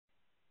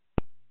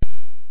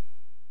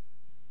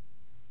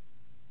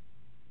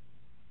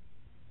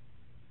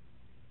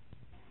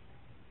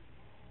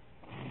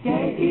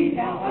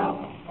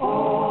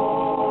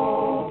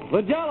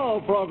The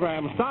Jell-O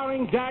program,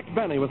 starring Jack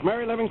Benny, with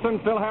Mary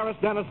Livingston, Phil Harris,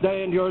 Dennis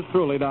Day, and yours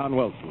truly, Don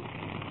Wilson.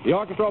 The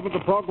orchestra opens the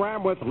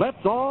program with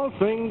Let's All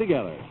Sing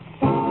Together.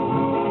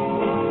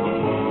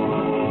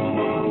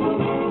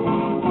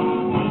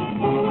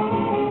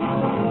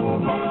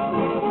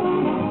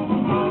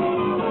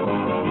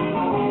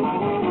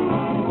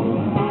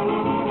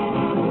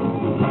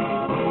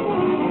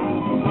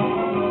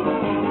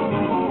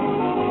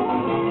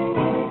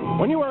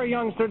 When you were a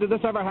youngster, did this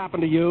ever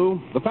happen to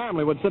you? The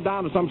family would sit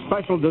down to some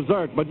special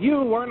dessert, but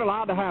you weren't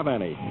allowed to have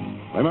any.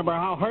 Remember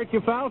how hurt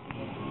you felt?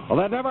 Well,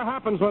 that never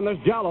happens when there's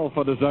Jell-O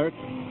for dessert.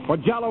 For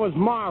Jell-O is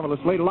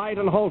marvelously light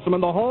and wholesome,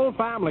 and the whole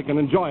family can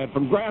enjoy it,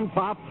 from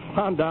Grandpop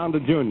on down to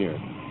Junior.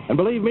 And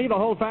believe me, the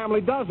whole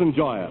family does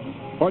enjoy it.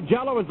 For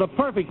Jell-O is the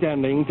perfect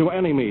ending to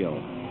any meal.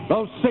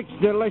 Those 6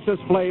 delicious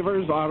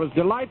flavors are as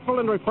delightful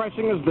and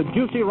refreshing as the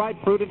juicy ripe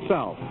fruit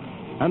itself.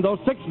 And those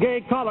 6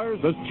 gay colors,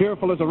 as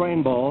cheerful as a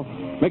rainbow,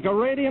 make a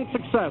radiant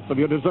success of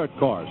your dessert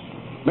course.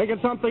 Make it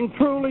something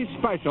truly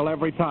special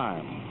every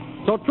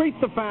time. So treat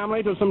the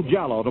family to some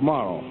Jell-O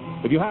tomorrow.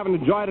 If you haven't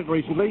enjoyed it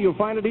recently, you'll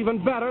find it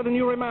even better than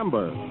you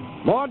remember.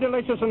 More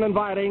delicious and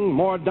inviting,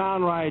 more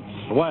downright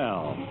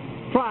swell.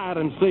 Try it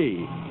and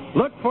see.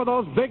 Look for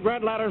those big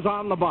red letters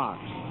on the box.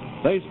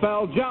 They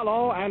spell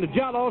Jell-O, and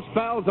Jell-O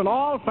spells an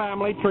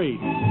all-family treat.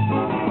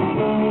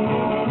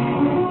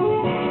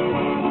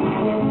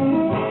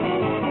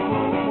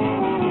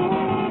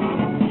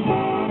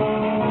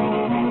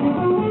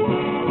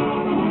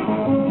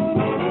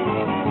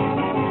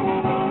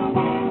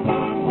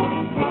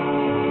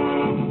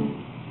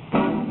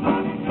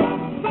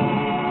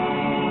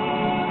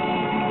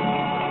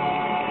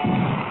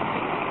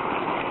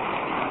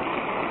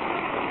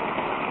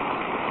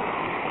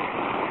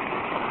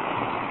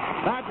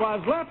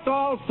 Was Let's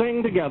All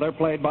Sing Together,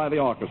 played by the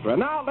orchestra.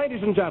 Now,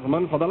 ladies and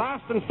gentlemen, for the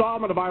last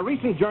installment of our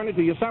recent journey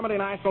to Yosemite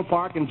National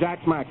Park and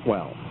Jack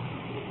Maxwell.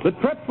 The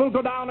trip will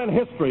go down in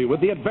history with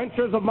the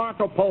adventures of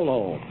Marco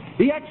Polo,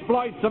 the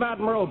exploits of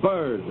Admiral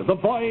Byrd, the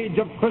voyage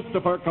of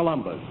Christopher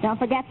Columbus. Don't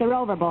forget the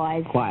Rover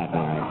Boys. Quiet,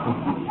 Mary.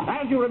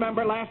 As you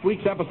remember, last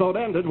week's episode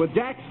ended with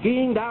Jack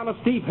skiing down a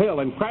steep hill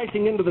and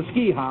crashing into the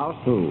ski house,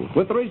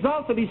 with the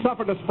result that he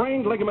suffered a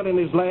sprained ligament in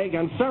his leg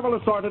and several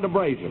assorted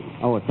abrasions.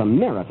 Oh, it's a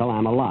miracle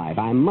I'm alive.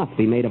 I must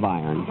be made of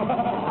iron.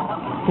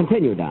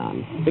 Continue,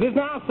 Don. It is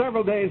now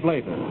several days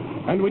later,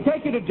 and we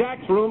take you to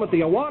Jack's room at the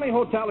Ahwahnee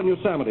Hotel in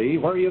Yosemite,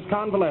 where he is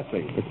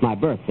convalescing. It's my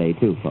birthday,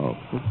 too, folks.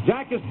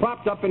 Jack is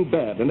propped up in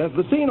bed, and as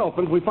the scene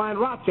opens, we find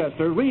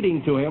Rochester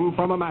reading to him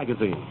from a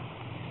magazine.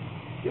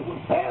 It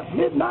was past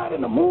midnight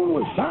and the moon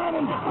was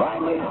shining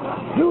brightly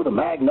through the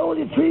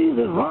magnolia trees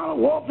as Ronald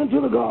walked into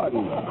the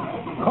garden.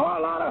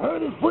 Carlotta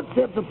heard his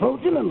footsteps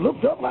approaching and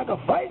looked up like a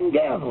frightened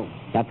gazelle.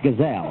 That's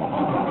Gazelle.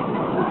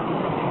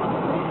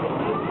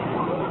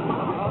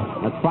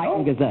 That's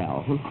frightened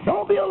Gazelle.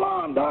 Don't be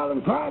alarmed,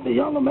 darling, cried the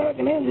young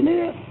American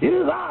engineer. It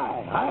is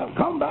I. I have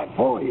come back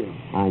for you.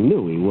 I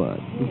knew he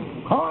would.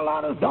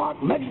 Carlotta's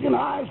dark Mexican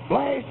eyes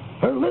flashed.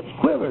 Her lips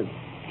quivered.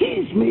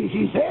 Kiss me,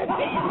 she said.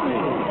 Kiss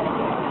me.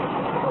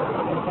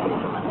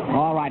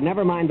 All right,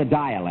 never mind the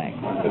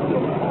dialect.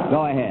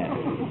 Go ahead.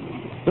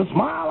 The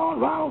smile on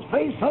Ronald's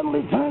face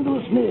suddenly turned to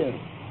a sneer.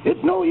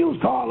 It's no use,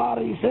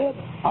 Carlotta, he said.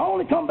 I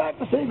only come back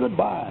to say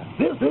goodbye.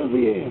 This is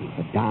the end.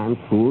 The darn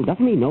fool.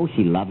 Doesn't he know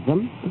she loves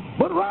him?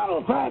 But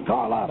Ronald, cried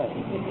Carlotta,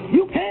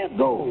 you can't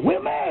go.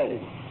 We're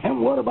married. And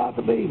what about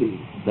the baby?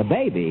 The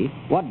baby?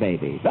 What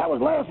baby? That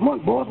was last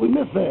month, boss. We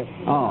missed that.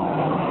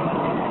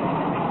 Oh.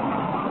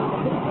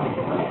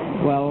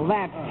 Well,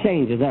 that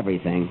changes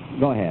everything.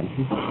 Go ahead.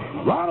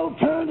 Ronald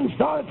turned and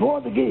started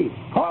toward the gate.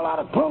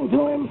 Carlotta clung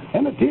to him,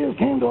 and the tears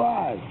came to her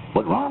eyes.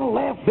 But Ronald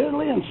laughed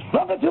bitterly and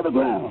struck her to the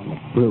ground.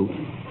 Brute.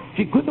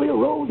 She quickly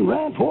arose and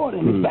ran toward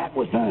him. His back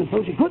was turned,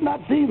 so she could not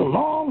see the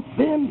long,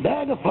 thin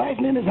dagger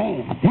flashing in his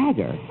hand. A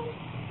dagger?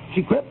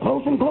 She crept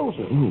close and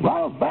closer.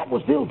 Ronald's back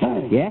was still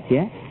turned. Yes,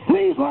 yes.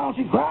 Please, Ronald,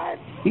 she cried.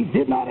 He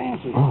did not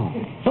answer. Oh.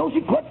 So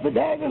she clutched the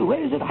dagger and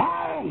raised it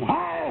higher and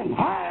higher and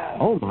higher.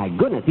 Oh, my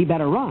goodness, he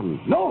better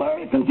run. No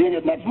hurry.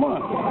 Continued next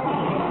month.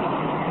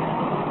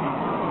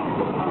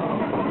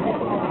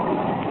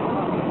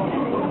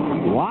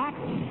 What?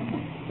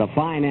 It's a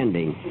fine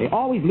ending. They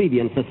always leave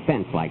you in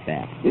suspense like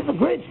that. It's a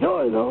great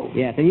story, though.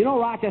 Yes, and you know,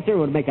 Rochester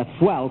would make a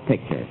swell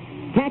picture.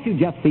 Can't you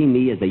just see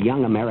me as a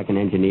young American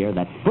engineer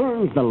that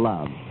spurns the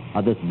love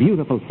of this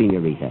beautiful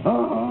senorita?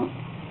 Uh-huh.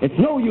 It's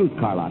no use,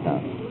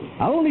 Carlotta.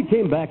 I only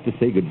came back to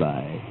say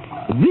goodbye.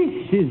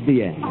 This is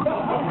the end.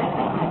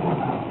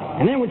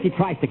 And then when she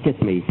tries to kiss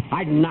me,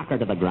 I'd knock her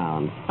to the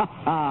ground. Ha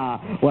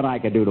ha! What I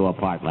could do to a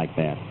part like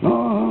that.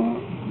 Uh-huh.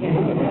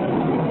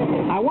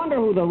 I wonder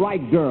who the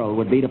right girl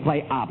would be to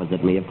play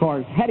opposite me. Of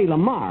course, Hedy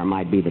Lamarr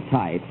might be the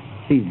type.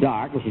 She's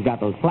dark, and she's got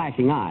those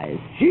flashing eyes.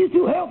 She's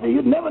too healthy.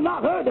 You'd never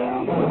knock her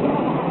down.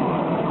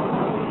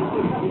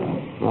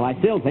 Well, I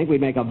still think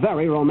we'd make a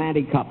very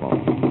romantic couple.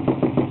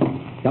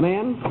 Come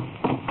in.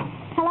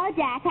 Hello,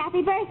 Jack.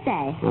 Happy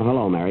birthday. Oh,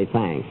 hello, Mary.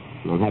 Thanks.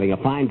 I'm having a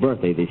fine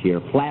birthday this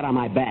year, flat on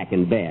my back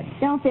in bed.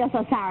 Don't feel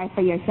so sorry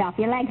for yourself.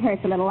 Your leg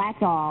hurts a little,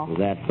 that's all. Is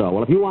that so?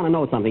 Well, if you want to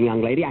know something,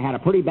 young lady, I had a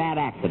pretty bad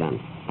accident,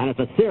 and it's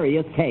a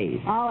serious case.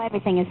 Oh,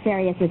 everything is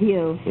serious with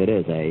you. It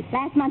is, eh?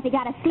 Last month you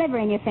got a sliver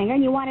in your finger,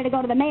 and you wanted to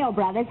go to the Mayo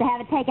Brothers to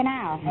have it taken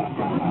out.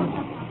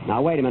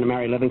 Now, wait a minute,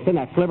 Mary Livingston.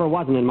 That sliver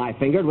wasn't in my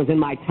finger. It was in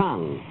my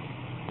tongue,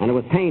 and it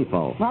was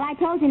painful. Well, I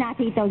told you not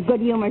to eat those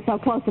good humors so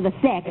close to the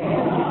stick.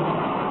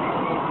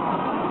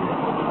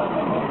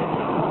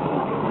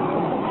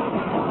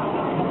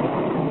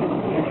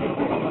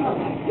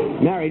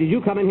 Mary, did you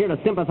come in here to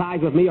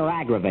sympathize with me or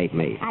aggravate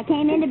me? I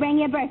came in to bring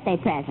you a birthday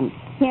present.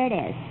 Here it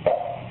is.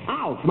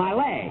 Ouch, my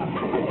leg.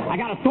 I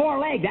got a sore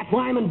leg. That's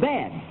why I'm in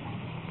bed.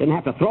 Didn't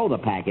have to throw the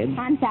package.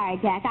 I'm sorry,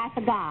 Jack. I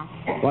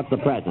forgot. What's the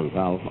present?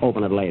 I'll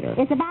open it later.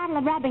 It's a bottle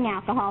of rubbing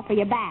alcohol for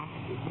your back.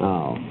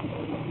 Oh.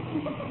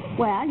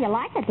 Well, you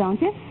like it,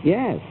 don't you?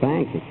 Yes,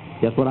 thanks. It's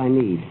just what I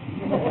need.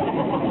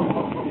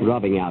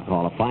 Rubbing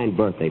alcohol, a fine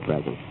birthday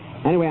present.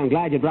 Anyway, I'm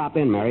glad you dropped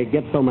in, Mary. It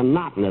gets so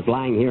monotonous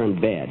lying here in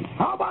bed.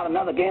 How about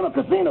another game of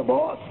casino,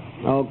 boss?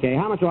 Okay,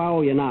 how much do I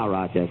owe you now,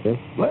 Rochester?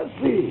 Let's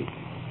see.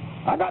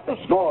 I got the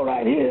score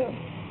right here.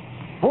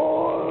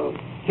 4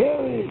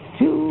 carries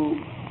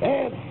 2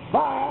 and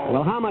 5.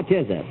 Well, how much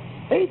is it?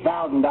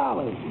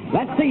 $8,000.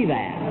 Let's see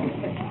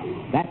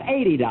that. That's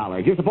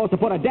 $80. You're supposed to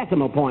put a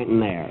decimal point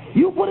in there.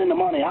 You put in the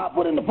money, I'll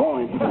put in the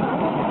points.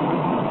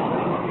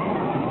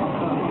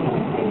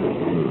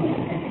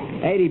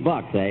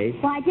 $80, eh?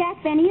 Why,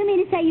 Jack Benny, you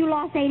mean to say you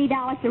lost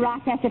 $80 to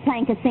Rochester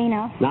playing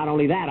casino? Not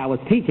only that, I was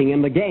teaching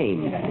him the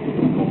game.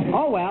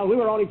 Oh, well, we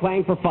were only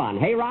playing for fun.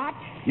 Hey, Roch?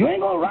 You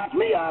ain't gonna rock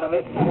me out of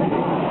it.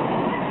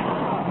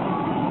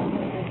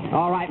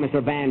 All right,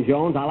 Mr. Van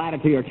Jones, I'll add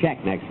it to your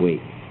check next week.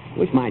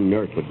 Wish my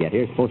nurse would get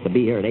here. It's supposed to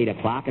be here at 8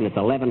 o'clock, and it's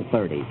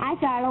 11:30. I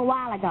saw her a little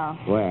while ago.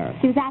 Where?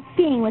 She was out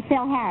skiing with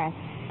Phil Harris.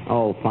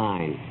 Oh,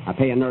 fine. I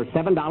pay a nurse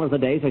 $7 a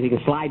day so she can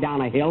slide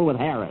down a hill with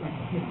Harris.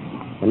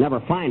 I'll never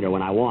find her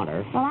when I want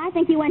her. Well, I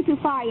think you went too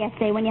far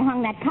yesterday when you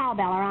hung that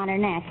cowbell around her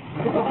neck.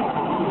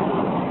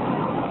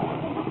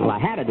 Well, I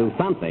had to do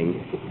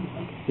something.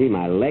 See,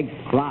 my leg's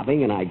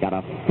throbbing, and I got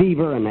a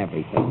fever and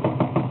everything.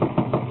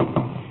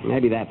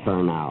 Maybe that's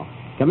her now.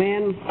 Come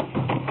in.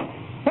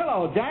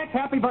 Hello, Jack.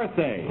 Happy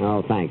birthday.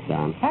 Oh, thanks,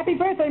 Don. Happy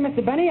birthday,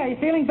 Mr. Benny. Are you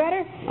feeling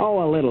better?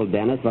 Oh, a little,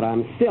 Dennis, but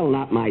I'm still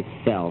not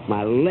myself.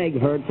 My leg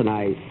hurts, and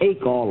I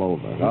ache all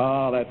over.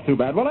 Oh, that's too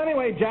bad. Well,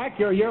 anyway, Jack,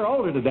 you're a year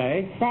older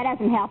today. That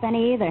doesn't help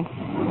any either.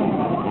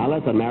 Now,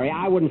 listen, Mary,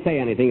 I wouldn't say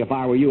anything if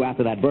I were you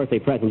after that birthday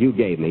present you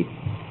gave me.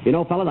 You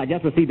know, fellas, I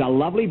just received a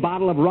lovely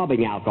bottle of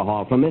rubbing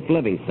alcohol from Miss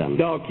Livingston.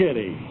 No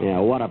kidding. Yeah,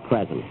 what a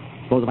present.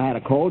 Suppose if I had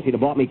a cold, she'd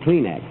have bought me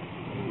Kleenex.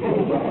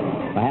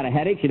 If I had a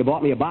headache, she'd have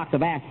bought me a box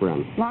of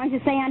aspirin. As long as you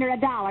stay under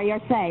 $1, you're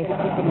safe.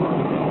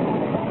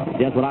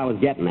 Just what I was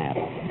getting at.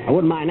 I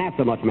wouldn't mind that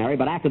so much, Mary,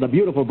 but after the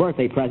beautiful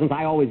birthday presents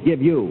I always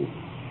give you.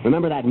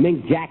 Remember that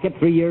mink jacket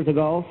 3 years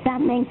ago?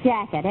 Some mink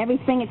jacket. Every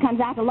spring it comes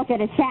out to look at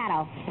its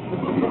shadow.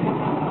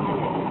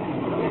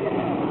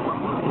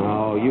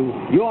 Oh,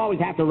 you always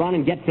have to run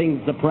and get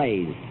things to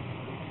praise.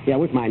 Yeah, I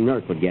wish my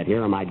nurse would get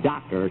here, or my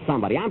doctor, or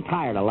somebody. I'm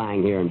tired of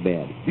lying here in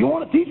bed. You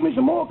want to teach me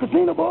some more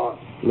casino, boss?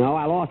 No,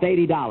 I lost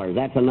 $80.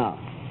 That's enough.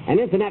 And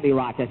incidentally,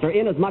 Rochester,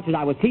 inasmuch as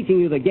I was teaching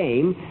you the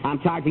game, I'm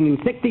charging you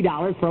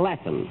 $60 per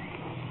lesson.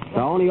 So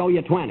I only owe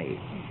you $20.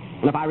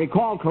 And if I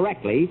recall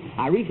correctly,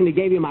 I recently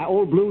gave you my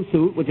old blue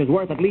suit, which is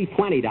worth at least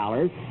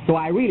 $20, so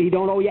I really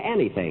don't owe you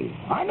anything.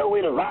 I know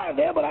we'd arrive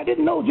there, but I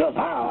didn't know just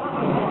how.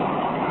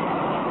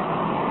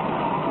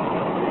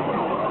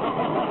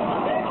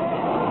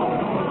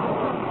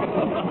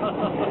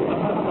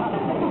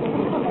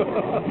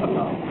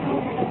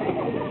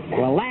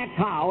 Well, that's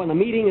how, and the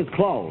meeting is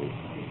closed.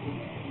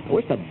 I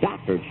wish the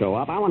doctor'd show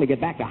up. I want to get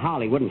back to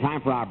Hollywood in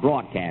time for our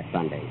broadcast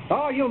Sunday.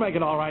 Oh, you'll make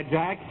it all right,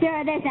 Jack.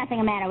 Sure, there's nothing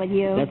the matter with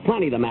you. There's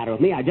plenty the matter with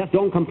me. I just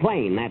don't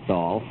complain, that's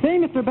all. Say,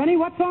 Mr. Benny,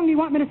 what song do you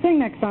want me to sing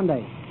next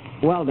Sunday?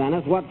 Well,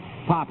 Dennis, what's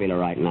popular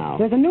right now?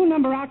 There's a new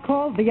number out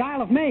called The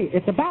Isle of May.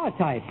 It's a ballad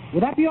type.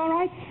 Would that be all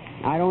right?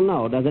 I don't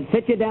know. Does it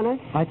fit you, Dennis?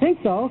 I think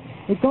so.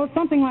 It goes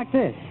something like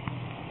this.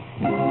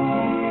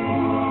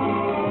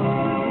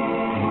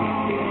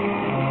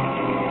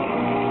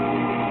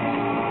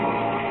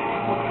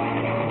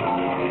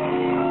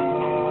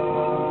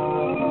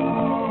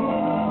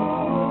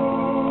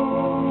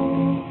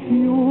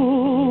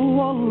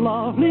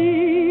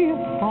 Lovely,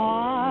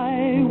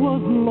 I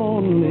was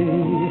lonely.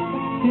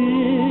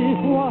 It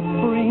was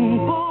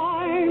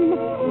springtime,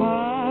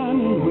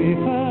 and we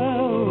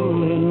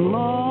fell in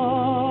love.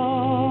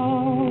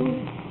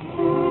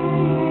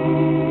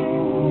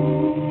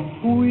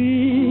 We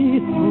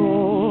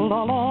strolled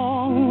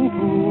along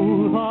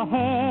through the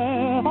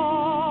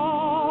heather,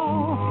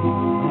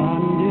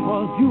 and it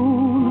was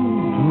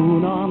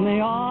June on the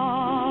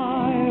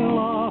Isle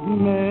of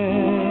May.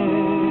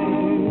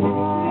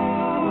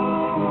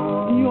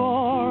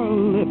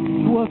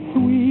 Was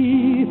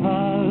sweet as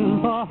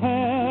the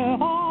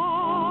heather.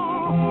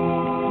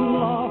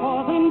 Love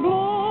was in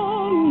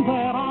bloom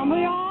there on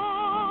the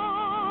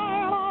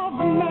Isle of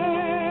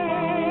May.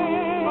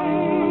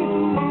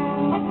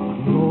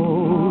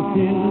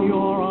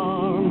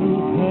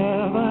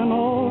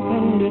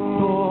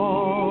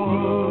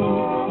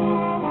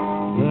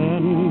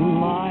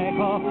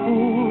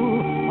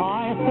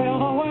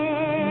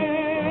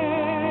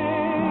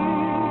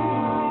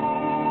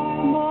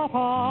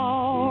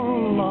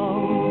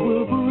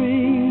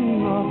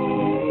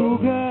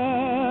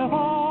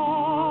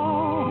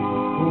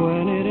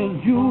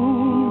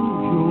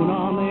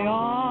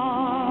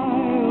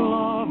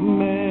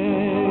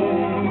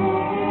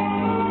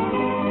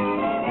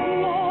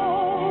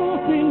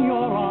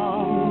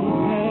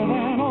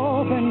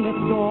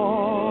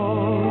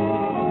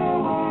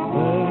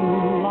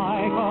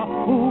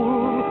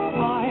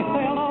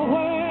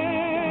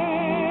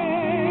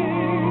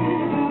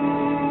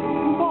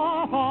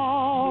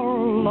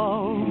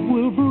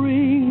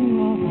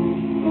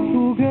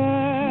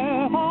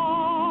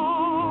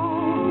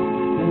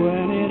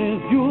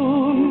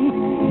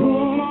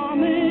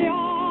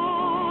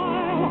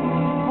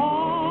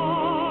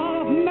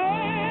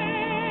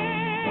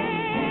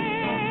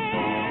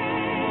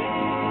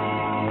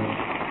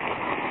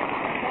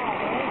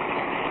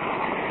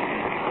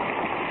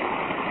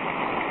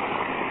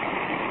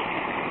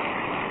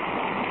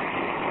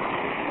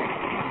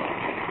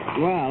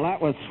 Well, that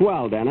was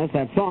swell, Dennis.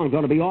 That song's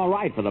going to be all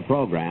right for the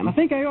program. I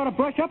think I ought to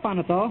brush up on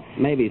it, though.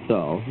 Maybe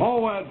so.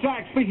 Oh,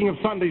 Jack, speaking of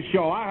Sunday's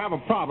show, I have a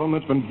problem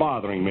that's been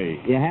bothering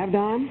me. You have,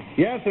 Don?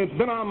 Yes, it's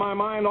been on my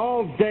mind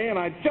all day, and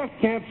I just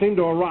can't seem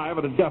to arrive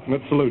at a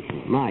definite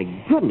solution. My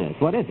goodness,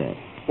 what is it?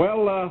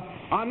 Well,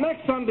 on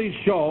next Sunday's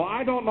show,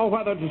 I don't know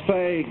whether to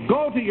say,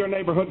 go to your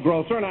neighborhood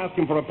grocer and ask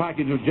him for a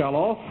package of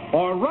Jell-O,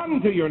 or run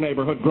to your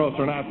neighborhood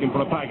grocer and ask him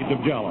for a package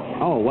of Jell-O.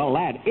 Oh, well,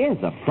 that is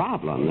a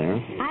problem there.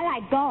 I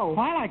like go.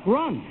 I like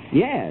run.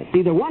 Yes,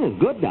 either one is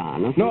good,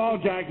 Don. No,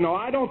 Jack, no,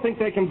 I don't think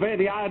they convey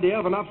the idea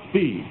of enough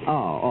speed.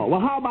 Oh, well,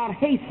 how about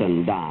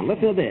hasten, Don?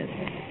 Listen to this.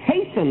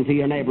 Hasten to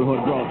your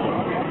neighborhood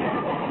grocer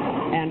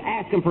and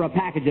ask him for a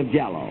package of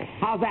Jell-O.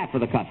 How's that for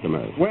the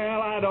customers? Well,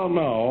 I don't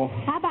know.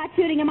 How about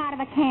shooting him out of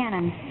a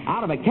cannon?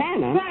 Out of a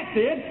cannon? That's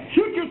it.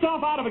 Shoot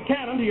yourself out of a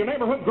cannon to your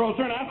neighborhood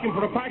grocer and ask him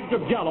for a package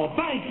of Jell-O.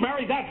 Thanks,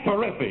 Mary. That's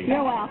terrific.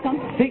 You're welcome.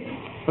 See,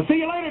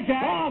 See you later,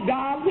 Jack. oh,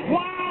 Don.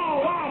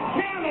 Wow,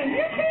 cannon.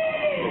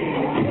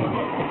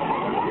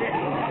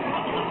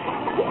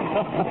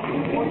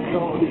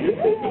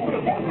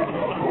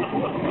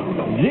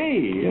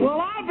 Gee.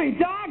 Well, I'll be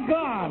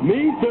doggone.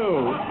 Me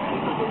too.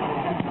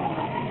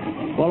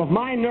 Well, if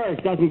my nurse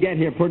doesn't get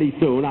here pretty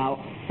soon,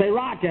 I'll say,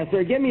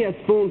 Rochester, give me a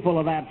spoonful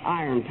of that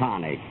iron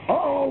tonic.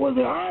 Oh, was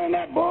there iron in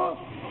that, boss?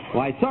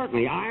 Why,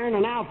 certainly, iron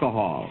and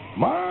alcohol.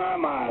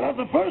 My, that's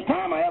the first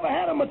time I ever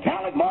had a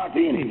metallic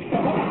martini.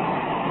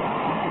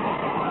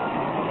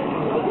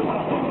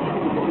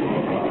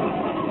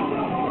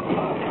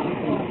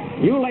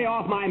 You lay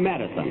off my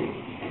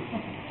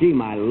medicine. Gee,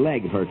 my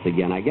leg hurts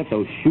again. I get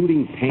those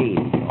shooting pains.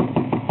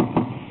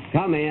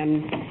 Come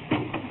in.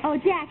 Oh,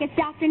 Jack, it's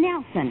Dr.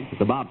 Nelson.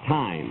 It's about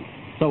time.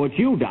 So it's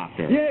you,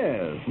 Doctor.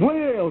 Yes.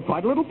 Well,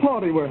 quite a little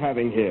party we're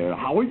having here.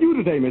 How are you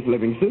today, Miss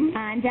Livingston?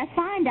 I'm just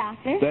fine,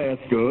 Doctor.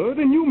 That's good.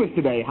 And you,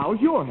 Mr. Day, how's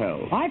your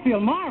health? I feel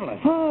marvelous.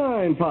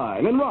 Fine,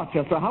 fine. And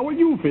Rochester, how are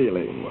you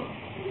feeling?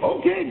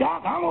 Okay,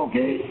 Doc, I'm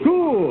okay.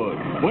 Good.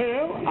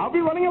 Well, I'll be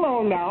running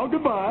along now.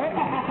 Goodbye.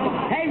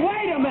 Hey,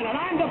 wait a minute.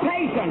 I'm the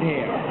patient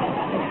here.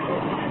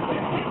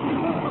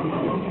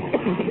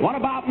 What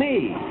about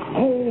me?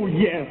 Oh,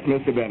 yes,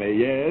 Mr. Benny.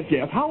 Yes,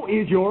 yes. How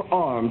is your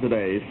arm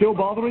today? Still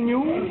bothering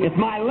you? It's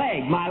my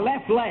leg, my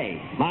left leg.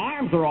 My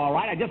arms are all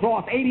right. I just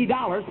lost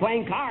 $80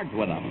 playing cards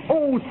with them.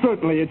 Oh,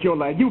 certainly it's your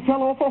leg. You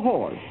fell off a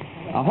horse.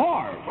 A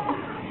horse?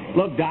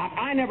 Look, Doc,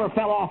 I never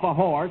fell off a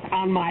horse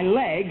on my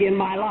leg in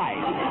my life.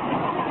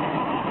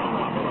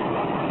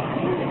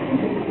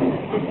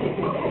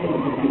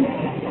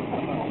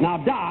 Now,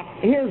 Doc,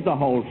 here's the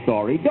whole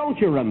story. Don't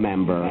you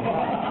remember?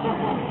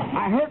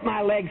 I hurt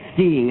my leg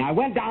skiing. I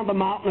went down the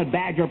mountain at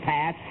Badger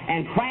Pass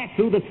and crashed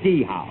through the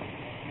ski house.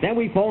 Then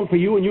we phoned for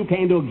you and you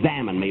came to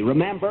examine me,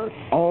 remember?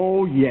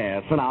 Oh,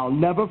 yes, and I'll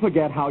never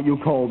forget how you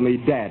called me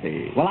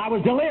Daddy. Well, I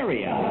was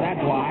delirious, that's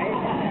why.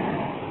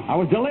 I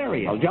was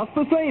delirious. Well, just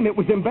the same, it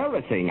was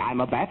embarrassing.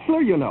 I'm a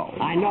bachelor, you know.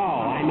 I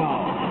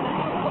know.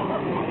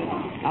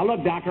 Now,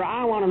 look, Doctor,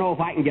 I want to know if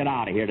I can get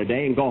out of here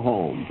today and go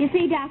home. You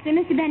see, Doctor,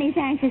 Mr. Benny's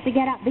anxious to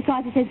get up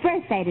because it's his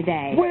birthday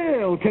today.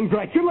 Well,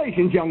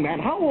 congratulations, young man.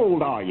 How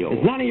old are you?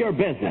 It's none of your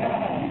business.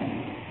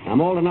 I'm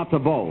old enough to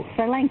vote.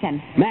 For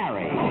Lincoln.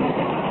 Marry.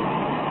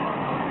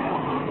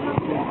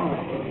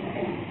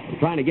 I'm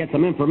trying to get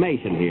some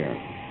information here.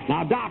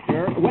 Now,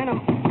 Doctor, when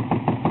am...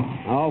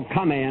 Oh,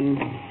 come in.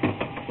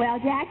 Well,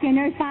 Jack, your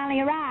nurse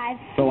finally arrived.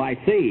 So I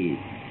see.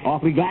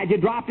 Awfully glad you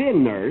dropped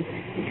in, nurse.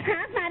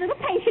 How's my little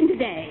patient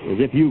today? As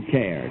if you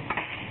cared.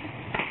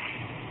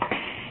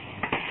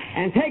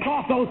 And take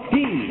off those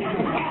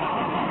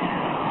skis.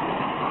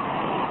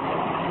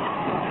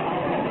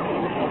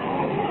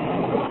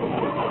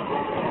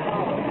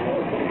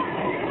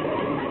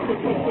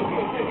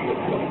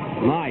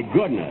 My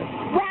goodness.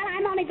 Well,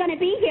 I'm only going to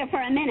be here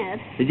for a minute.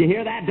 Did you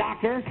hear that,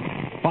 Doctor?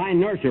 Fine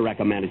nurse you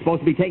recommended.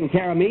 Supposed to be taking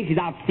care of me. She's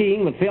out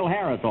skiing with Phil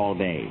Harris all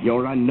day.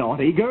 You're a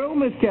naughty girl,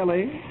 Miss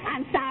Kelly.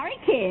 I'm sorry,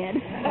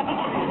 kid.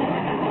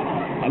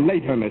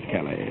 Later, Miss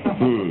Kelly.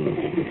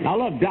 Now,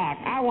 look, Doc,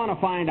 I want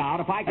to find out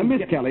if I can...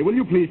 Miss Kelly, will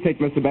you please take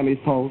Mr. Benny's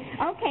pulse?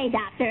 Okay,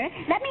 Doctor.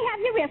 Let me have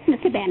your wrist,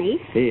 Mr. Benny.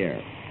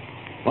 Here.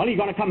 Well, you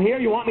going to come here?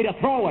 You want me to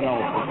throw it over?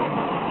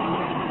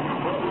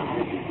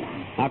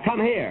 Now,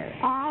 come here.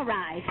 All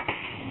right.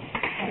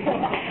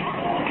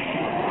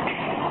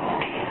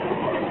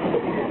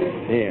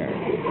 Here.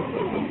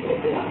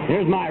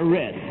 Here's my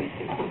wrist.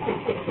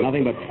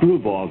 Nothing but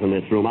screwballs in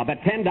this room. I'll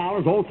bet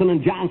 $10 Olson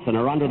and Johnson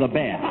are under the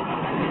bed.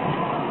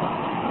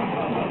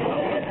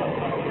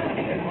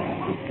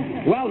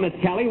 Well, Miss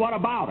Kelly, what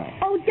about it?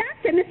 Oh,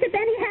 Doctor, Mr.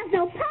 Benny has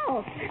no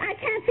pulse. I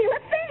can't feel a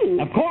thing.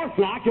 Of course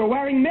not. You're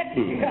wearing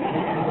mittens.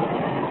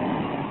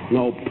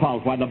 No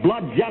pulse. Why, the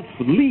blood just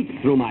leaks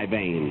through my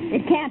veins.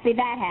 It can't be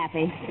that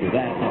happy.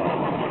 That's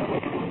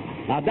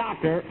all. Now,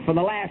 Doctor, for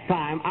the last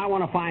time, I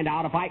want to find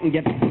out if I can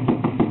get...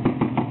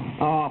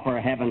 Oh, for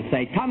heaven's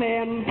sake, come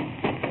in.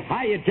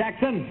 Hiya,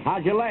 Jackson.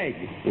 How's your leg?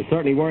 You're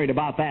certainly worried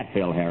about that,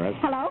 Phil Harris.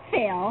 Hello,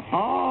 Phil.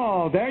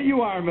 Oh, there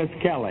you are, Miss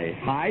Kelly.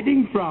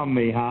 Hiding from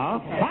me, huh?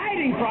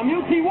 Hiding from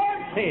you? She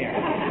works here.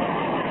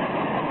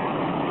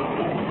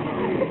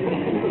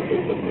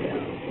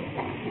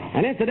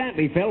 And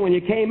incidentally, Phil, when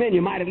you came in,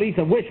 you might at least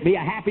have wished me a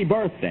happy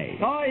birthday.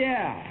 Oh,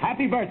 yeah.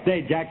 Happy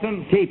birthday,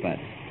 Jackson. Keep it.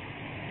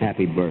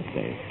 Happy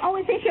birthday. Oh,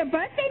 is this your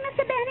birthday,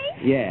 Mr.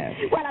 Benny? Yes.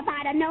 Well, if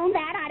I'd have known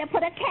that, I'd have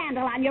put a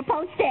candle on your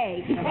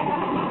postage.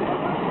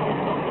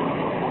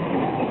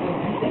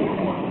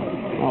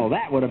 Oh,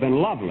 that would have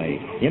been lovely.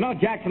 You know,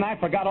 Jackson, I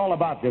forgot all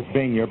about this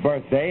being your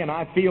birthday, and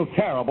I feel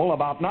terrible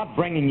about not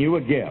bringing you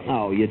a gift.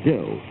 Oh, you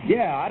do?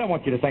 Yeah, I don't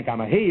want you to think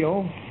I'm a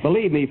heel.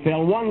 Believe me,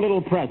 Phil, one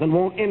little present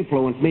won't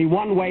influence me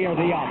one way or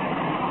the other.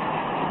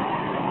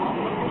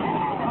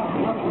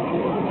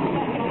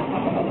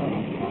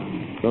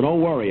 So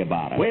don't worry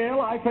about it. Well,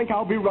 I think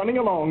I'll be running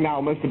along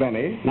now, Mr.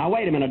 Benny. Now,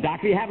 wait a minute,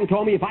 Doctor. You haven't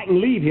told me if I can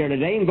leave here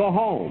today and go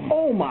home.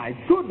 Oh, my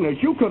goodness,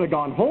 you could have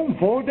gone home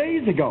 4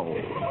 days ago.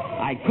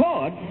 I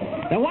could?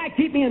 Then why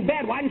keep me in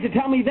bed? Why didn't you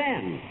tell me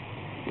then?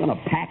 I'm going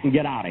to pack and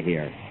get out of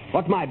here.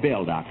 What's my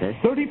bill, Doctor?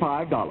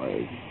 $35.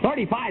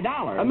 $35?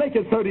 I'll make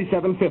it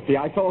 $37.50.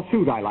 I saw a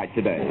suit I like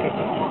today.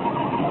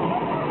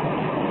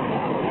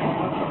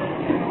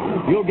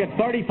 You'll get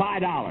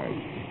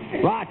 $35.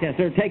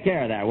 Rochester, take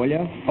care of that, will you?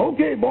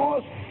 Okay,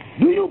 boss.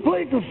 Do you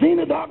play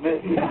casino, Doctor?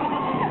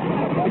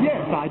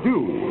 Yes, I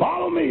do.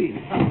 Follow me.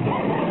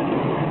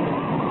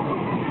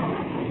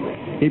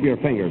 Keep your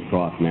fingers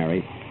crossed,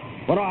 Mary.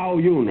 What do I owe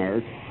you,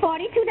 nurse?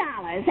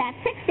 $42. That's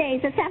 6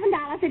 days at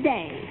 $7 a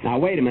day. Now,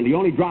 wait a minute. You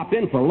only dropped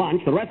in for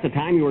lunch. The rest of the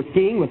time you were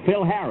skiing with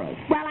Phil Harris.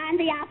 Well, I'm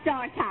the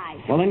outdoor type.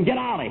 Well, then get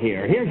out of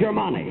here. Here's your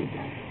money.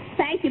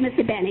 Thank you,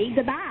 Mr. Benny.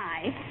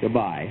 Goodbye.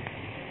 Goodbye.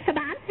 Come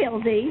on,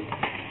 Philzy.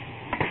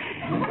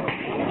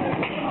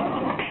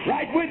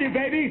 Right with you,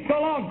 baby. So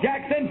long,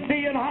 Jackson. See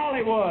you in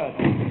Hollywood.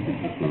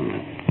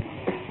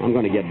 I'm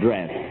going to get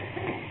dressed.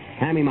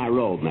 Hand me my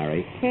robe,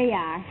 Mary. Here you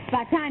are. It's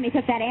about time you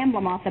took that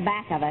emblem off the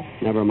back of it.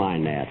 Never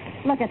mind that.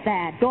 Look at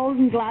that.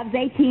 Golden Gloves,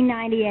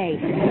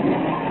 1898.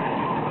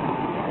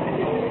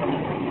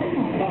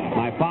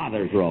 My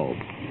father's robe.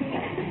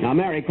 Now,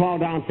 Mary, call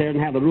downstairs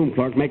and have the room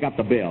clerk make up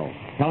the bill.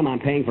 Tell him I'm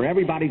paying for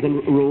everybody's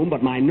room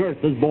but my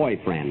nurse's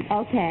boyfriend.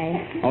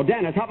 Okay. Oh,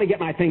 Dennis, help me get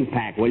my things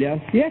packed, will you?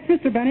 Yes,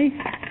 Mr. Benny.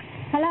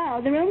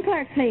 Hello, the room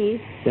clerk, please.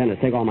 Dennis,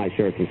 take all my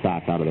shirts and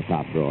socks out of the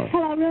top drawer.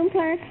 Hello, room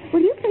clerk. Will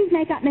you please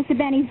make up Mr.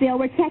 Benny's bill?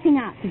 We're checking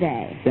out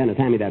today. Dennis,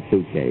 hand me that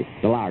suitcase,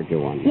 the larger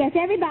one. Yes,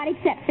 everybody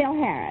except Phil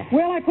Harris.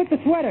 Where'll I put the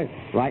sweaters?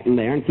 Right in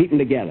there and keep them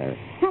together.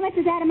 How much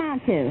does that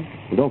amount to?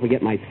 And don't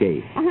forget my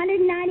skates.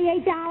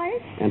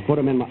 $198? And put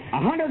them in my...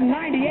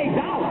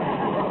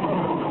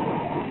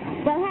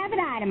 $198? Well, have it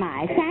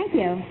itemized. Thank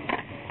you.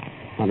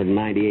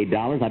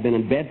 $198. I've been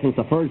in bed since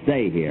the first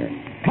day here.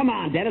 Come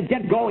on, Dennis,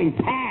 get going.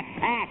 Pack,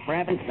 for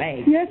heaven's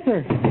sake. Yes,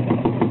 sir.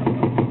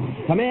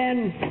 Come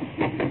in.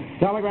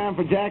 Telegram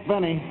for Jack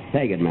Benny.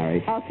 Take it,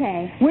 Mary.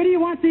 Okay. Where do you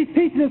want these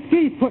pieces of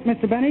skis put,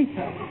 Mr. Benny?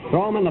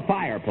 Throw them in the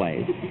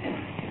fireplace.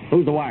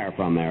 Who's the wire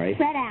from, Mary?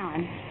 Fred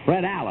Allen.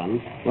 Fred Allen?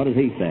 What does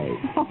he say?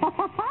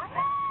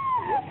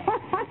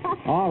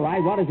 All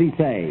right, what does he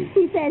say?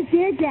 He says,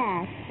 Dear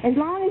Jack, as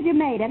long as you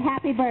made it,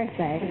 happy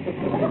birthday.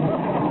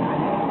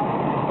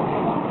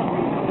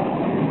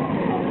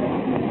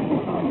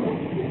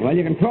 Well,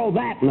 you can throw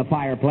that in the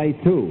fireplace,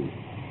 too.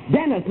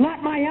 Dennis,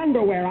 not my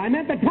underwear. I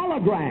meant the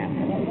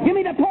telegram. Give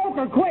me the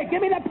poker, quick.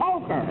 Give me the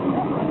poker.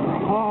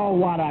 Oh,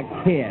 what a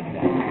kid.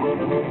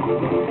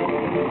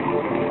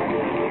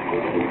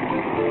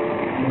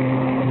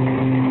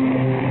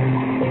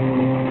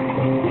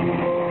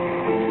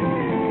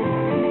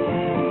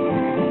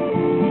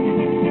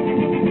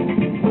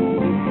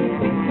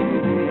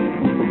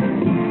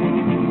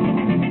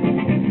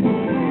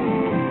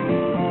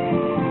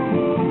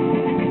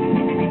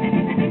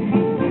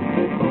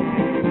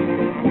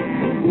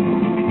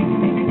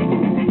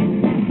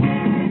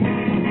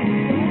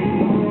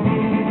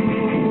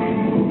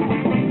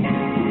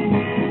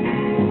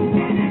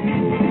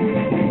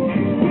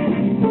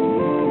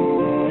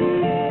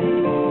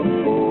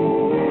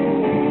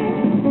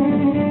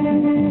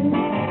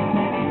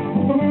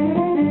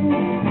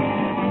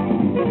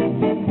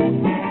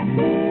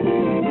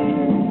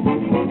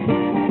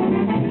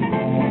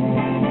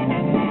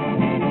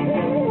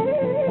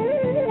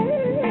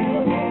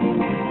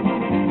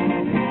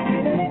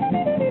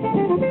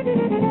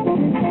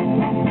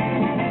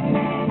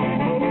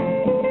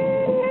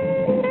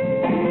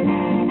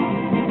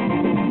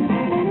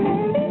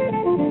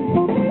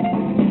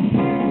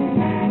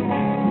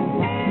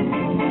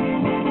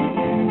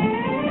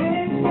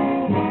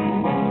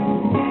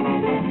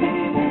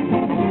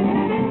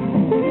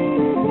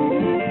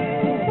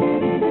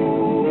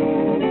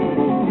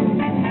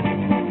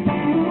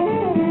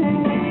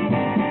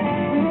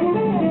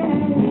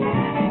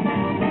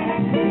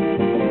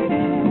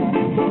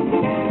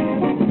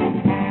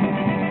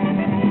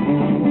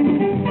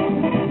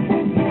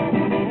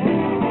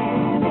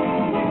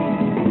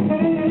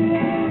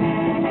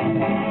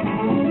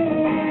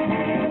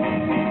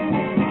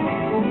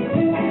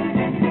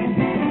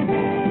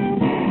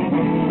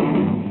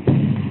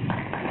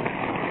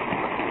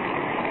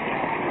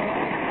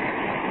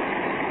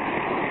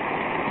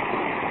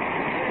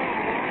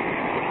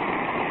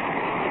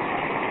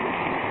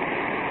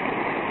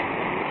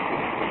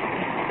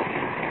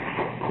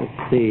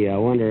 see. I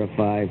wonder if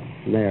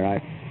There, I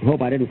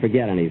hope I didn't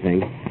forget anything.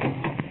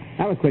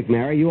 That was quick,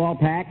 Mary. You all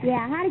packed?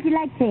 Yeah, how did your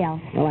leg feel?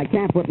 Well, I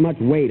can't put much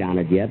weight on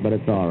it yet, but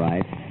it's all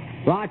right.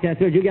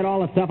 Rochester, did you get all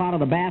the stuff out of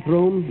the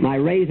bathroom? My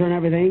razor and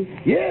everything?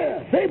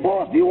 Yeah. Say,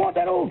 boss, do you want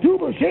that old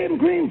tube of shaving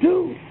cream,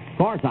 too? Of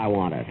course I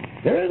want it.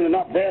 There isn't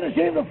enough there to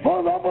shave the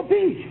fuzz off a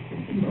peach.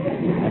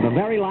 I have a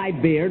very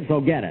light beard, so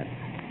get it.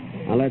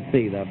 Now, let's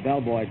see. The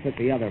bellboy took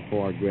the other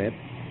 4 grips.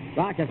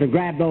 Rochester,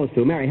 grab those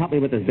 2. Mary, help me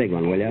with this big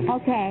one, will you?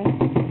 Okay.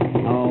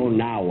 Oh,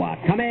 now what?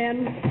 Come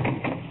in.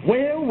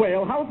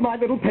 Well, how's my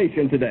little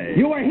patient today?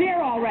 You were here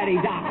already,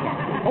 Doctor.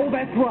 Oh,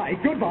 that's right.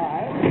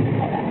 Goodbye.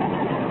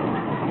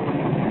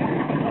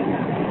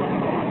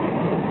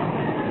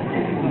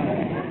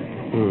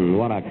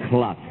 What a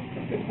klutz.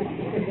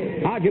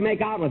 How'd you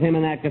make out with him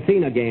in that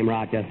casino game,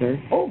 Rochester?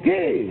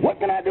 Okay. What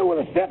can I do with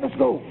a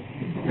stethoscope?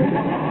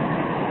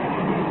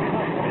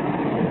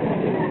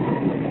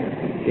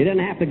 You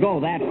didn't have to go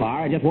that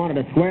far. I just wanted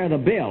to square the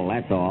bill,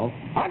 that's all.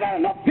 I got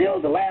enough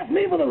pills to last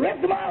me for the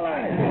rest of my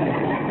life.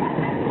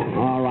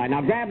 All right,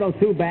 now grab those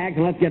 2 bags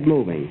and let's get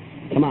moving.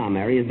 Come on,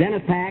 Mary. Is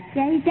Dennis packed?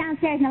 Yeah, he's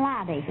downstairs in the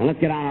lobby. Now let's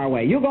get on our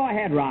way. You go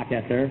ahead,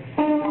 Rochester.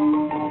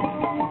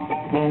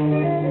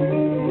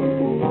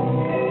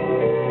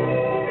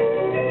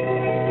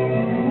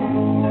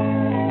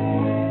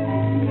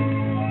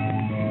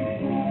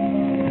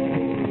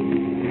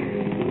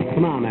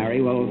 Come on,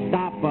 Mary. We'll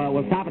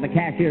stop at the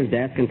cashier's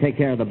desk and take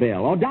care of the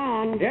bill. Oh,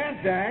 Don. Yes,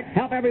 Jack?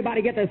 Help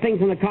everybody get their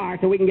things in the car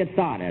so we can get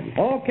started.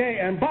 Okay,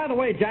 and by the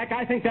way, Jack,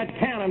 I think that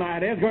cannon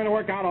idea is going to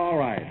work out all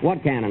right.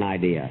 What cannon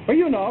idea? Well,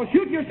 you know,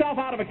 shoot yourself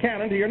out of a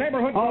cannon to your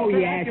neighborhood. Oh, closer,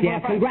 yes, asking for yes.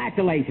 a fight.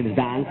 Congratulations,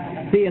 Don.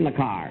 See you in the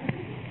car.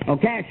 Oh,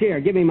 cashier,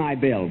 give me my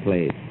bill,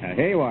 please.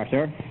 Here you are,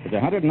 sir. It's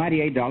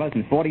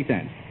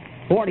 $198.40.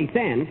 40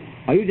 cents?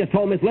 Oh, you just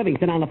told Miss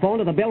Livingston on the phone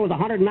that the bill was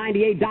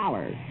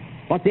 $198.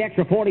 What's the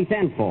extra 40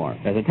 cents for?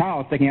 There's a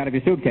towel sticking out of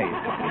your suitcase.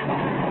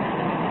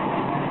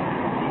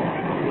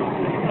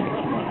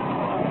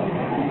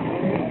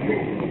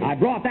 I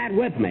brought that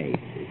with me.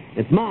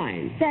 It's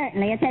mine.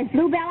 Certainly. It says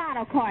Bluebell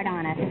Auto Court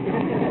on it.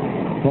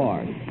 Of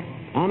course.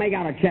 I'll make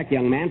out a check,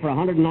 young man, for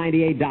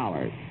 $198.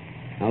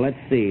 Now, let's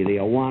see. The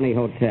Ahwahnee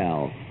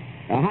Hotel.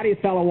 How do you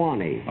spell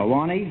Ahwahnee?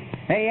 Ahwahnee?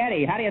 Hey,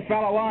 Eddie, how do you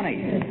spell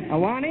Ahwahnee?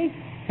 Ahwahnee?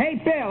 Hey,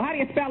 Bill, how do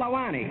you spell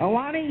Ahwahnee?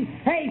 Ahwahnee?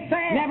 Hey,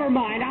 Sam! Never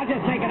mind. I'll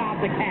just take it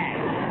off the cash.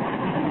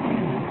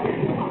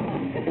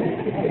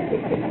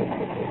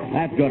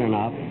 That's good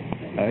enough.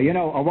 You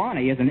know,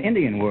 Ahwahnee is an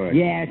Indian word.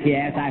 Yes,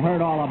 I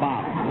heard all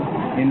about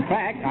it. In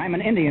fact, I'm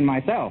an Indian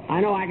myself. I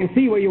know. I can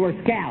see where you were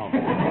scalped.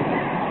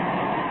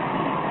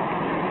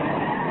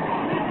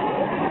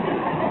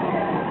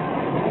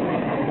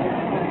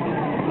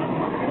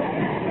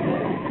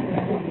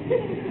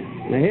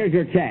 Now, here's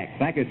your check.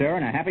 Thank you, sir,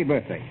 and a happy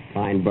birthday.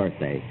 Fine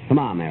birthday. Come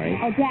on, Mary.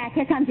 Oh, Jack,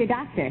 here comes your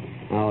doctor.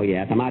 Oh,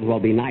 yes. I might as well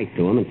be nice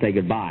to him and say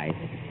goodbye.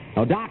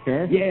 Oh,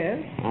 Doctor.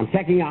 Yes? I'm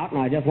checking out,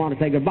 and I just want to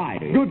say goodbye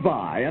to you.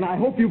 Goodbye, and I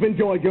hope you've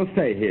enjoyed your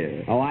stay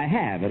here. Oh, I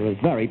have. It was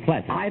very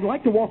pleasant. I'd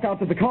like to walk out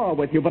to the car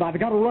with you, but I've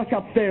got to rush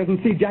upstairs and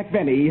see Jack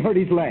Benny. He hurt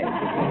his leg.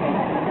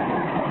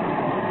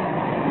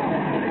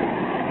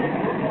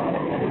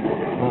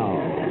 Oh.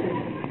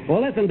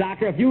 Well, listen,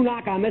 Doctor, if you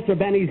knock on Mr.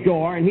 Benny's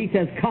door and he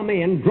says, come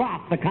in,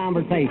 drop the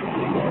conversation.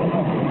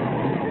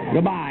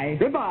 Goodbye.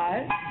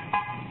 Goodbye.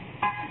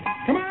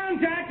 Come on,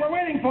 Jack, we're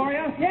waiting for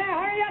you. Yeah,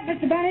 hurry up,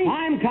 Mr. Benny.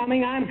 I'm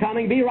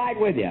coming. Be right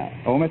with you.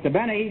 Oh, Mr.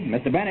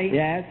 Benny.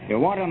 Yes? You're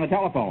wanted on the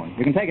telephone.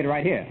 You can take it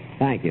right here.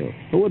 Thank you.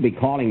 Who would be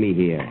calling me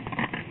here?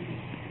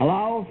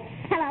 Hello?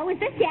 Hello, is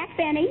this Jack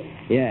Benny?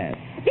 Yes.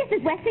 This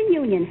is Western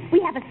Union. We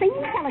have a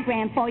singing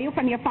telegram for you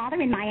from your father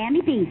in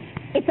Miami Beach.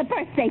 It's a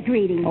birthday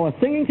greeting. Oh, a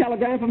singing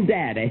telegram from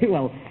Dad, eh?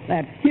 Well,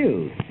 that's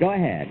cute. Go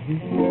ahead.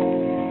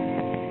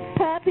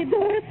 Happy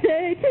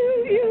birthday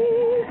to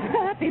you.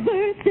 Happy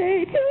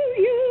birthday to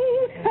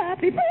you.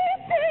 Happy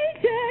birthday,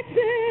 Jack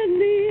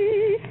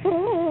Benny.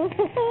 Oh,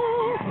 oh,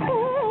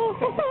 oh,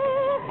 oh,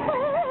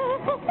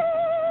 oh, oh.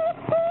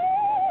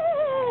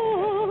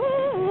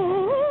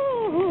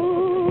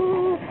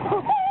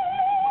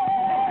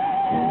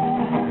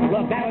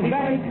 Look, that was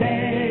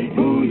Birthday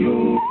to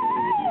you.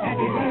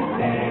 Happy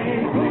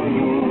birthday to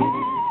you.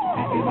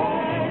 Happy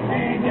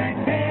birthday, Jack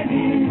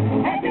Benny.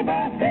 Happy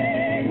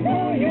birthday to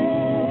you.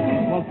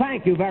 Well,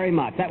 thank you very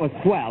much. That was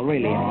swell,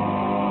 really. Look,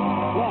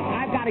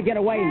 I've got to get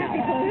away now.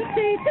 Happy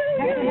birthday to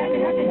you.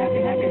 Happy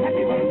birthday.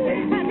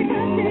 Happy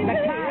birthday The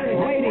car is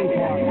waiting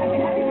for me. Happy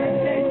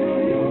birthday to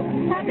you.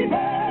 Happy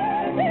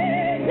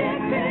birthday,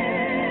 Jack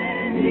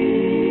Benny.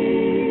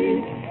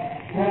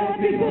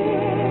 Happy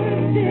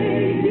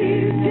birthday,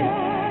 dear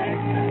Jack.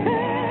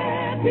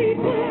 Happy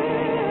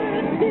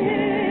birthday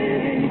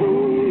to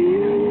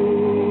you.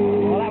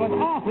 Well, that was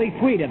awfully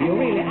sweet of you,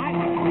 really.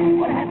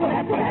 What happy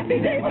day, what happy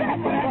day, what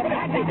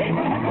happy day,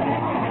 what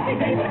happy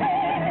day, what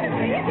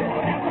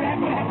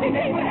happy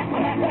day, what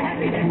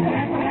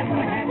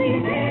happy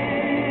day,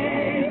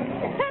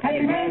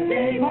 happy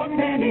birthday, Mark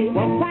Benny.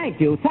 Well,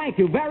 thank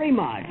you very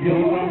much.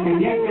 You're welcome,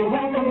 yes, you're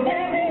welcome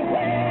very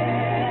well.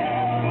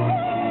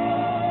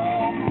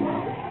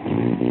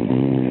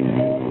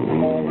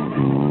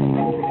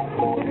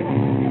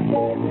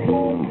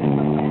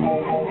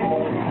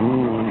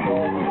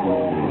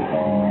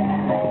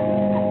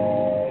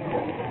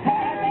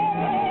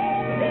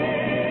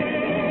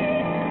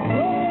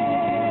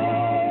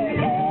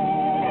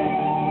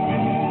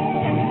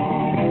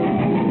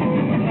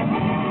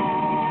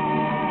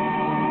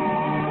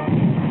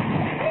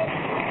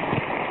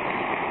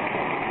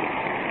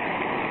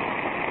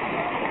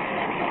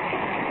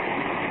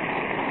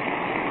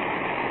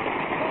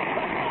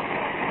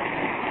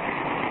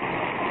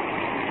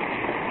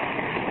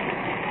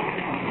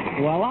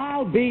 Well,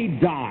 I'll be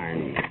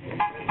darned.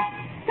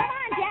 Come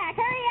on, Jack,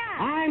 hurry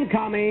up. I'm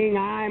coming.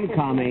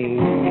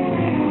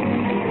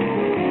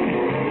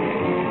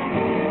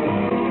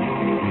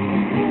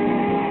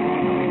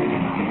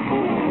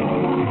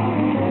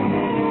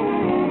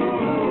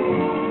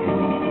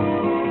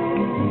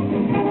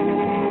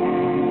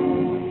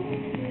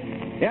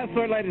 Yes,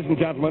 sir, ladies and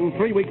gentlemen,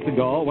 3 weeks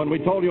ago, when we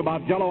told you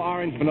about Jell-O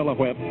Orange Vanilla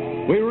Whip,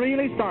 we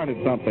really started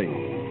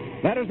something.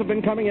 Letters have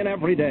been coming in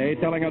every day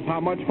telling us how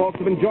much folks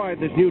have enjoyed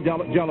this new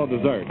Jell-O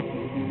dessert.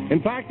 In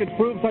fact, it's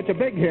proved such a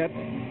big hit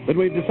that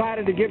we've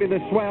decided to give you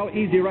this swell,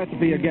 easy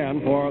recipe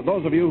again for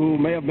those of you who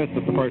may have missed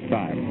it the first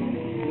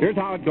time. Here's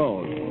how it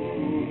goes.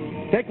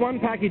 Take 1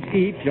 package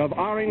each of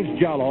orange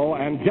Jell-O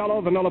and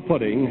Jell-O vanilla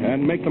pudding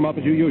and make them up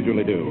as you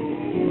usually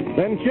do.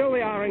 Then chill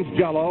the orange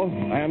Jell-O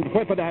and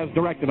whip it as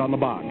directed on the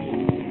box.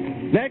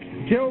 Next,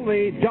 chill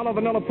the Jell-O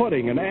vanilla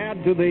pudding and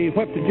add to the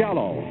whipped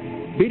Jell-O,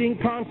 beating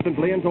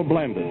constantly until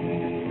blended.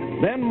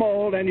 Then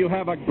mold and you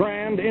have a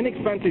grand,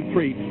 inexpensive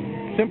treat,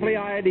 simply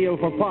ideal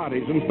for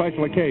parties and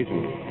special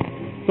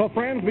occasions. So,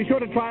 friends, be sure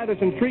to try this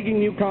intriguing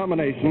new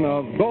combination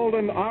of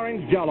golden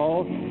orange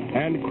Jell-O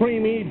and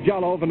creamy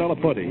Jell-O vanilla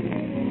pudding.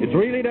 It's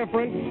really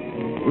different,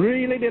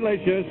 really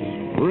delicious,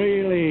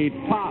 really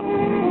top.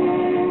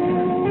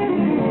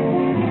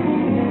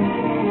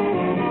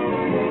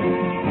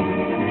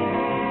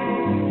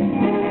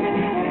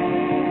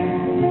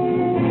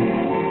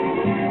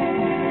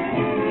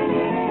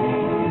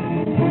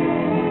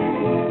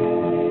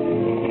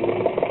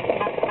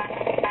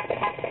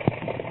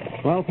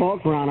 Well,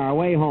 folks, we're on our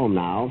way home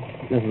now.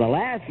 This is the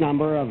last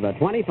number of the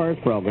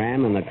 21st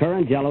program in the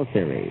current Jell-O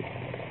series.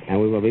 And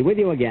we will be with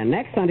you again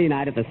next Sunday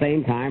night at the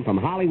same time from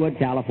Hollywood,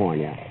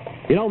 California.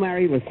 You know,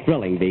 Mary, it was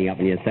thrilling being up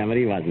in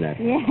Yosemite, wasn't it?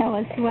 Yeah, it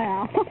was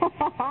swell.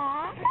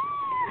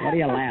 What are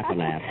you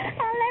laughing at?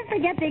 I'll never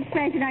forget the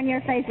expression on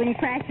your face when you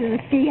crashed through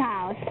the ski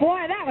house.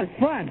 Boy, that was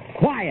fun.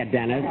 Quiet,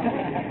 Dennis.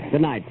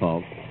 Good night,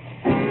 folks.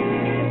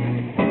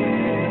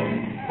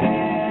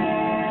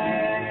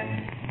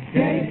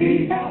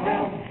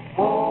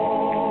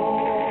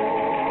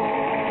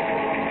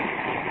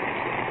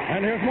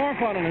 And here's more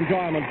fun and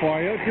enjoyment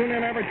for you. Tune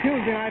in every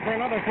Tuesday night for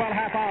another swell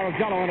half hour of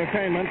Jell-O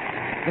entertainment.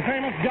 The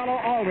famous Jell-O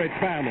Aldrich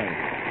family.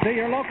 See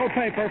your local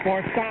paper for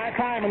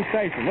time and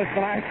station. This is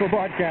the National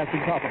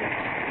Broadcasting Company.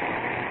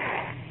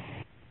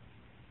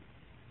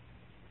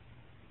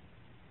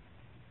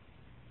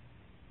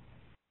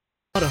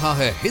 रहा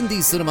है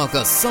Hindi cinema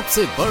का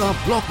सबसे बड़ा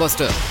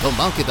blockbuster.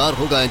 धमाकेदार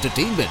होगा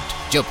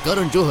entertainment जब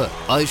करण जौहर,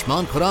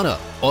 आयुष्मान खुराना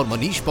और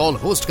Manish Paul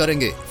host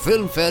करेंगे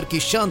फिल्म फेयर की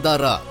शानदार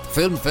रात।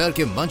 फिल्म फेयर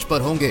के मंच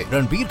पर होंगे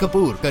रणबीर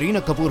कपूर, करीना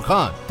कपूर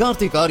खान,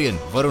 कार्तिक आर्यन,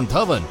 वरुण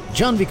धवन,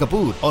 जानवी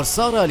कपूर और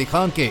सारा अली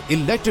खान के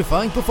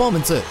इलेक्ट्रीफाइंग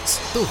परफॉर्मेंसेस।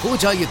 तो हो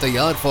जाइए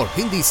तैयार for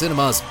Hindi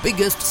cinema's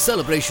biggest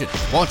celebration.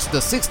 Watch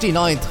the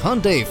 69th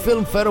Hyundai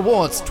Film Fair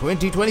Awards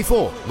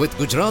 2024 with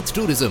Gujarat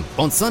Tourism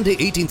on Sunday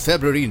 18th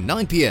February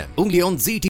 9 p.m. only on ZT.